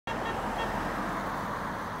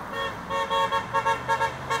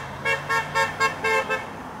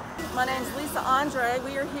today.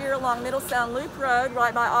 We are here along Middle Sound Loop Road,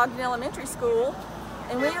 right by Ogden Elementary School,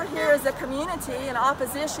 and we are here as a community in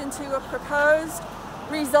opposition to a proposed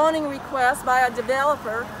rezoning request by a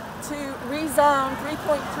developer to rezone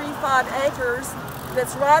 3.35 acres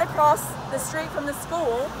that's right across the street from the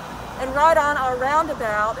school and right on our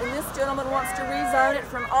roundabout. And this gentleman wants to rezone it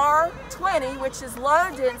from R20, which is low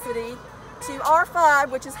density, to R5,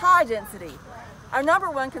 which is high density. Our number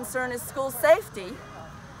one concern is school safety.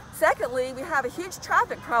 Secondly, we have a huge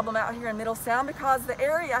traffic problem out here in Middle Sound because the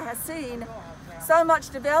area has seen so much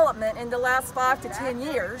development in the last 5 to 10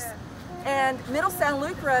 years. And Middle Sound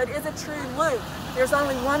Loop Road is a true loop. There's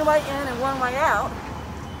only one way in and one way out.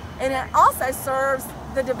 And it also serves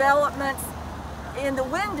the developments in the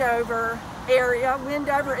Wendover area,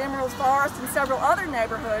 Wendover, Emerald Forest, and several other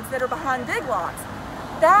neighborhoods that are behind big lots.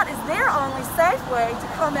 That is their only safe way to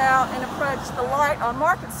come out and approach the light on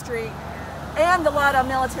Market Street and the light on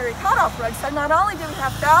Military Cutoff Road. So not only do we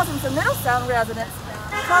have thousands of Middle Sound residents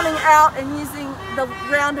coming out and using the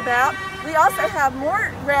roundabout, we also have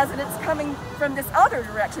more residents coming from this other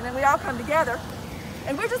direction, and we all come together.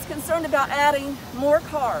 And we're just concerned about adding more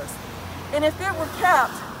cars. And if it were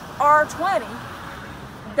kept R20,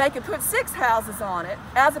 they could put 6 houses on it,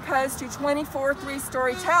 as opposed to 24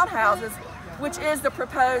 three-story townhouses, which is the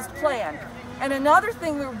proposed plan. And another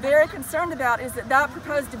thing we're very concerned about is that that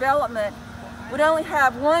proposed development would only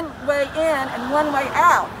have one way in and one way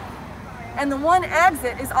out. And the one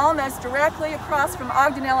exit is almost directly across from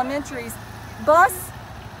Ogden Elementary's bus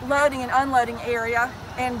loading and unloading area,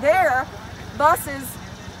 and there buses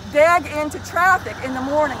bag into traffic in the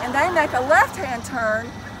morning, and they make a left-hand turn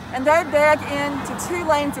and they bag into 2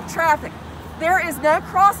 lanes of traffic. There is no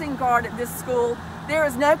crossing guard at this school. There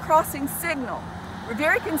is no crossing signal. We're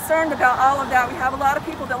very concerned about all of that. We have a lot of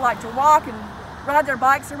people that like to walk and ride their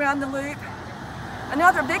bikes around the loop.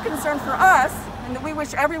 Another big concern for us, and that we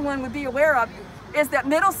wish everyone would be aware of, is that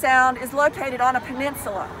Middle Sound is located on a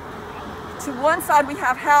peninsula. To one side we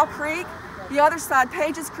have Howell Creek, the other side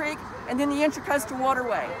Pages Creek, and then the Intracoastal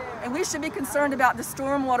Waterway. And we should be concerned about the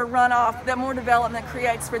stormwater runoff that more development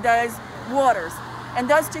creates for those waters. And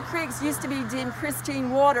those 2 creeks used to be deemed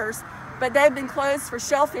pristine waters, but they've been closed for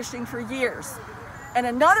shellfishing for years. And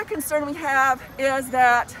another concern we have is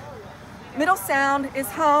that Middle Sound is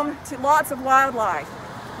home to lots of wildlife.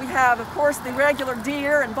 We have, of course, the regular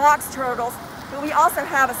deer and box turtles, but we also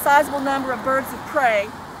have a sizable number of birds of prey,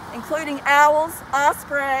 including owls,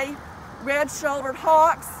 osprey, red-shouldered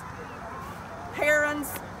hawks, herons,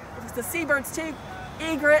 the seabirds too,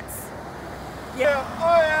 egrets. Yeah.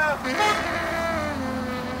 Oh yeah.